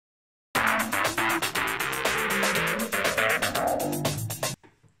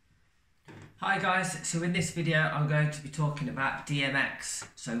Hi guys, so in this video I'm going to be talking about DMX.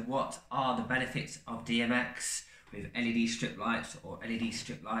 So what are the benefits of DMX with LED strip lights or LED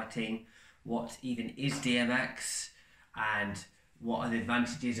strip lighting? What even is DMX and what are the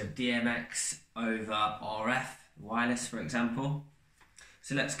advantages of DMX over RF, wireless for example?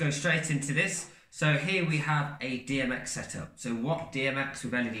 So let's go straight into this. So here we have a DMX setup. So what DMX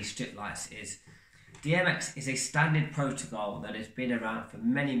with LED strip lights is. DMX is a standard protocol that has been around for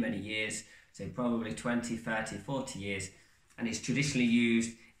many years, so probably 20, 30, 40 years, and it's traditionally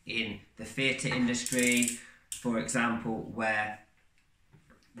used in the theatre industry, for example, where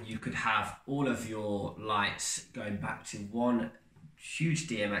you could have all of your lights going back to one huge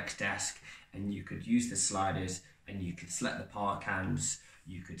DMX desk, and you could use the sliders and you could select the power cams,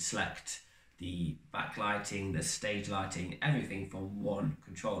 you could select the backlighting, the stage lighting, everything from one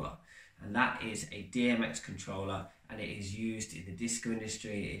controller. And that is a DMX controller, and it is used in the disco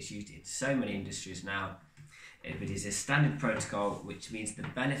industry, it's used in so many industries now. It is a standard protocol, which means the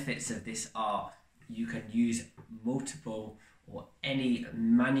benefits of this are you can use multiple or any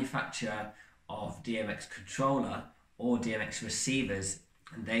manufacturer of DMX controller or DMX receivers,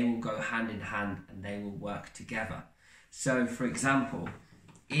 and they will go hand in hand and they will work together. So for example,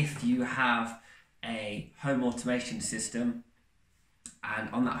 if you have a home automation system, and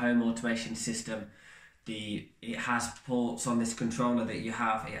on that home automation system, it has ports on this controller that you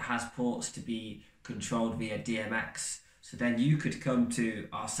have, it has ports to be controlled via DMX. So then you could come to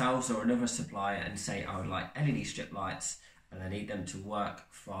ourselves or another supplier and say, I would like LED strip lights and I need them to work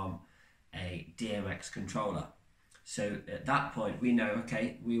from a DMX controller. So at that point we know,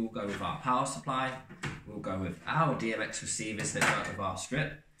 okay, we will go with our power supply, we'll go with our DMX receivers that work with our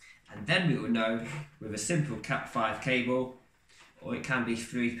strip, and then we will know with a simple Cat5 cable, or it can be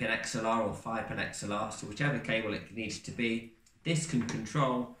 3-pin XLR or 5-pin XLR, so whichever cable it needs to be, this can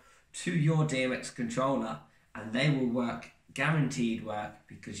control to your DMX controller, and they will work, guaranteed work,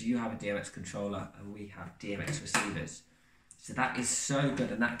 because you have a DMX controller and we have DMX receivers. So that is so good,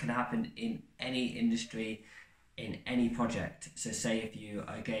 and that can happen in any industry, in any project. So say if you're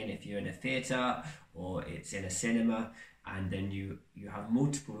in a theatre or it's in a cinema, and then you have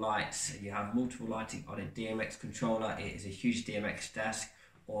multiple lights and you have multiple lighting on a DMX controller, it is a huge DMX desk,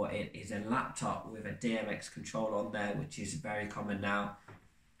 or it is a laptop with a DMX controller on there, which is very common now.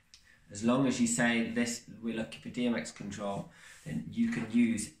 As long as you say this, we're looking for DMX control, then you can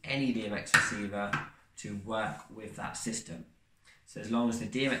use any DMX receiver to work with that system. So as long as the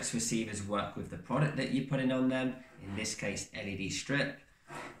DMX receivers work with the product that you're putting on them, in this case LED strip,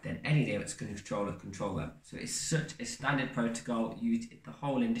 then any DMX controller control them. So it's such a standard protocol used in the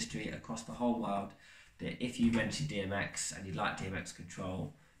whole industry across the whole world, that if you mention DMX and you'd like DMX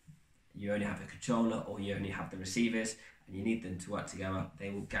control, you only have the controller or you only have the receivers and you need them to work together,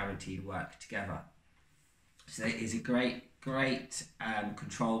 they will guaranteed work together. So it is a great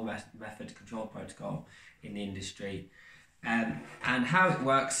control protocol in the industry. And how it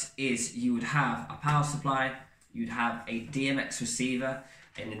works is you would have a power supply, you'd have a DMX receiver,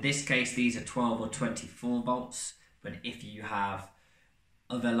 and in this case these are 12 or 24 volts, but if you have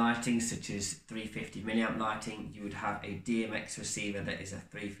other lighting such as 350 milliamp lighting, you would have a DMX receiver that is a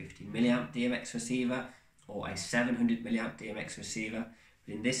 350 milliamp DMX receiver or a 700 milliamp DMX receiver.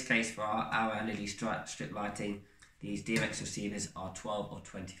 But in this case, for our LED strip lighting, these DMX receivers are 12 or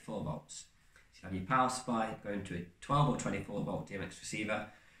 24 volts. So you have your power supply going to a 12 or 24 volt DMX receiver,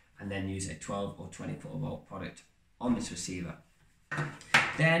 and then use a 12 or 24 volt product on this receiver.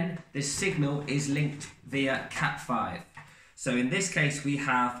 Then the signal is linked via Cat5. So in this case we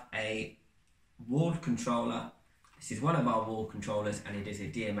have a wall controller. This is one of our wall controllers, and it is a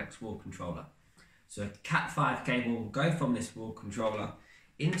DMX wall controller. So a Cat5 cable will go from this wall controller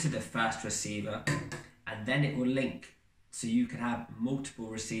into the first receiver, and then it will link, so you can have multiple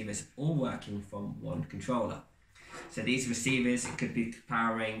receivers all working from one controller. So these receivers could be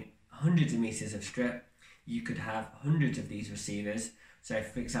powering hundreds of meters of strip. You could have hundreds of these receivers. So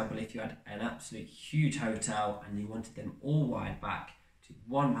for example, if you had an absolute huge hotel and you wanted them all wired back to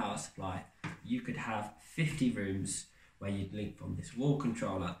one power supply, you could have 50 rooms where you'd link from this wall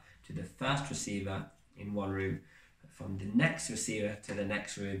controller to the first receiver in one room, from the next receiver to the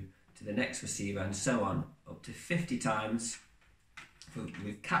next room, to the next receiver, and so on, up to 50 times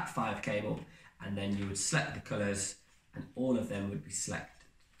with Cat5 cable, and then you would select the colours and all of them would be selected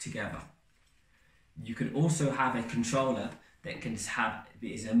together. You could also have a controller that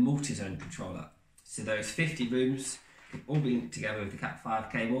is a multi-zone controller. So those 50 rooms can all be linked together with the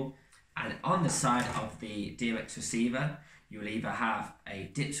Cat5 cable, and on the side of the DMX receiver you will either have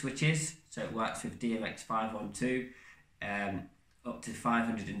a dip switches, so it works with DMX 512, up to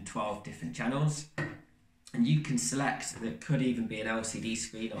 512 different channels, and you can select, there could even be an LCD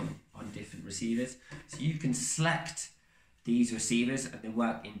screen on different receivers, so you can select these receivers and they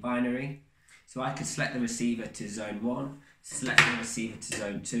work in binary. So I could select the receiver to zone 1, select the receiver to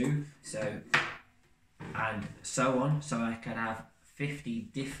zone 2, and so on. So I can have 50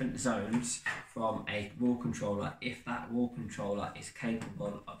 different zones from a wall controller if that wall controller is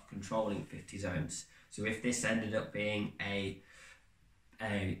capable of controlling 50 zones. So if this ended up being a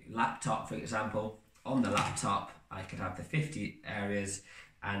laptop, for example, on the laptop I could have the 50 areas,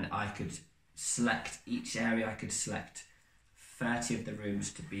 and I could select each area. I could select 30 of the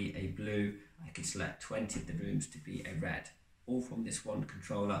rooms to be a blue, I could select 20 of the rooms to be a red, all from this one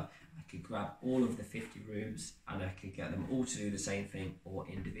controller. I could grab all of the 50 rooms and I could get them all to do the same thing or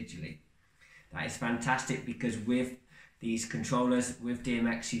individually. That is fantastic, because with these controllers, with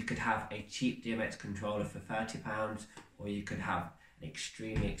DMX, you could have a cheap DMX controller for £30, or you could have an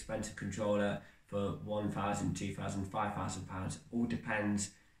extremely expensive controller for £1,000, £2,000, £5,000. All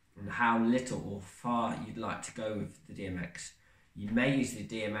depends on how little or far you'd like to go with the DMX. You may use the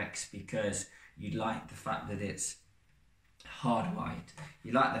DMX because you'd like the fact that it's hardwired.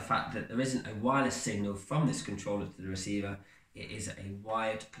 You like the fact that there isn't a wireless signal from this controller to the receiver. It is a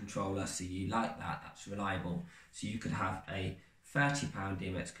wired controller, so you like that. That's reliable. So you could have a £30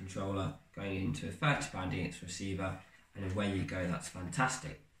 DMX controller going into a £30 DMX receiver, and away you go. That's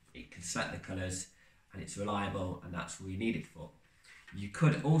fantastic. It can select the colours and it's reliable, and that's all you need it for. You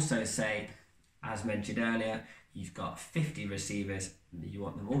could also say, as mentioned earlier, you've got 50 receivers, you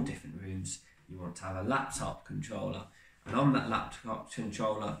want them all different rooms, you want to have a laptop controller, and on that laptop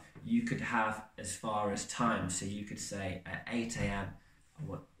controller you could have as far as time. So you could say at 8 AM I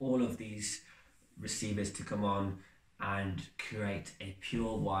want all of these receivers to come on and create a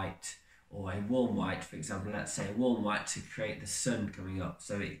pure white or a warm white, for example. Let's say a warm white to create the sun coming up,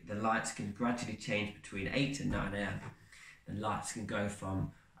 so the lights can gradually change between 8 and 9 AM. The lights can go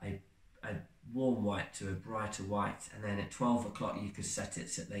from a warm white to a brighter white, and then at 12 o'clock you could set it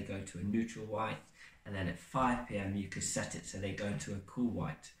so they go to a neutral white, and then at 5 PM you could set it so they go to a cool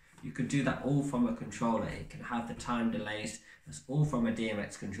white. You could do that all from a controller. It can have the time delays. That's all from a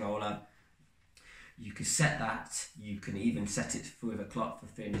DMX controller. You could set that. You can even set it with a clock for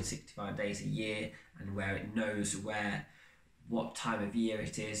 365 days a year, and where it knows what time of year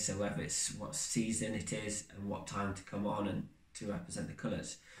it is, so whether it's what season it is and what time to come on and to represent the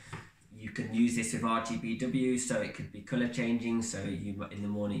colours. You can use this with RGBW, so it could be colour changing. So in the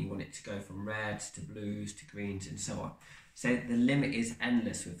morning you want it to go from reds to blues to greens and so on. So the limit is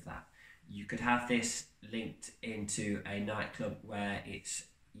endless with that. You could have this linked into a nightclub where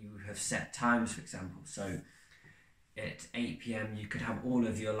you have set times, for example. So at 8 PM you could have all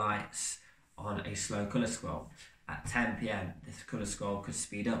of your lights on a slow colour scroll. At 10 PM this colour scroll could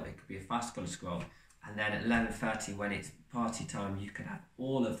speed up, it could be a fast colour scroll. And then at 11:30, when it's party time, you can have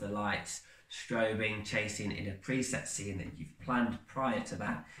all of the lights strobing, chasing in a preset scene that you've planned prior to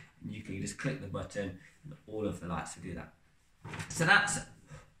that, and you can just click the button and all of the lights will do that. So that's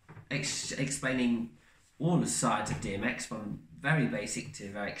explaining all the sides of DMX, from very basic to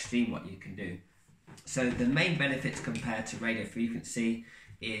very extreme, what you can do. So the main benefits compared to radio frequency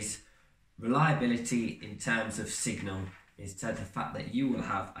is reliability in terms of signal, is the fact that you will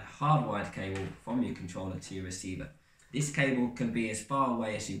have a hardwired cable from your controller to your receiver. This cable can be as far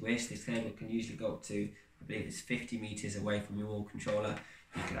away as you wish. This cable can usually go up to, I believe it's 50 meters away from your wall controller.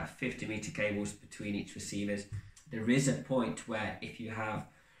 You can have 50-meter cables between each receivers. There is a point where if you have,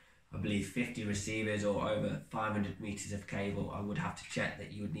 I believe, 50 receivers or over 500 meters of cable, I would have to check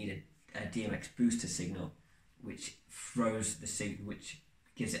that you would need a DMX booster signal, which throws the signal, which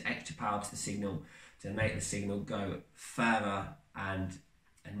gives it extra power to the signal to make the signal go further and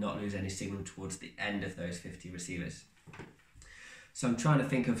not lose any signal towards the end of those 50 receivers. So I'm trying to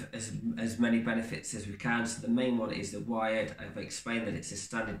think of as many benefits as we can. So the main one is the wired. I've explained that it's a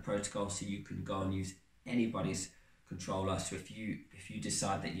standard protocol, so you can go and use anybody's controller. So if you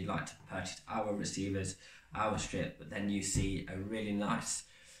decide that you'd like to purchase our receivers, our strip, but then you see a really nice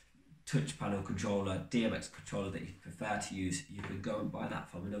touch panel controller, DMX controller that you prefer to use, you can go and buy that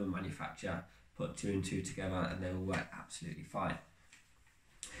from another manufacturer, put 2 and 2 together, and they will work absolutely fine.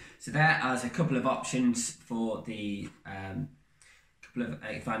 So there are a couple of options for the couple of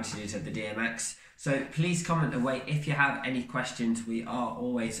advantages of the DMX. So please comment away if you have any questions. We are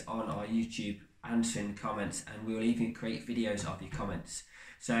always on our YouTube answering comments, and we will even create videos of your comments.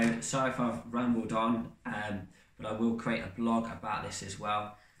 So sorry if I've rambled on, but I will create a blog about this as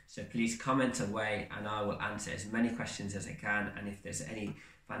well. So please comment away and I will answer as many questions as I can, and if there's any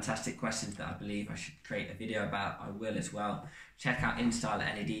fantastic questions that I believe I should create a video about. I will as well. Check out InStyle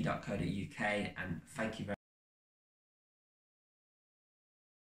LED.co.uk, and thank you very much.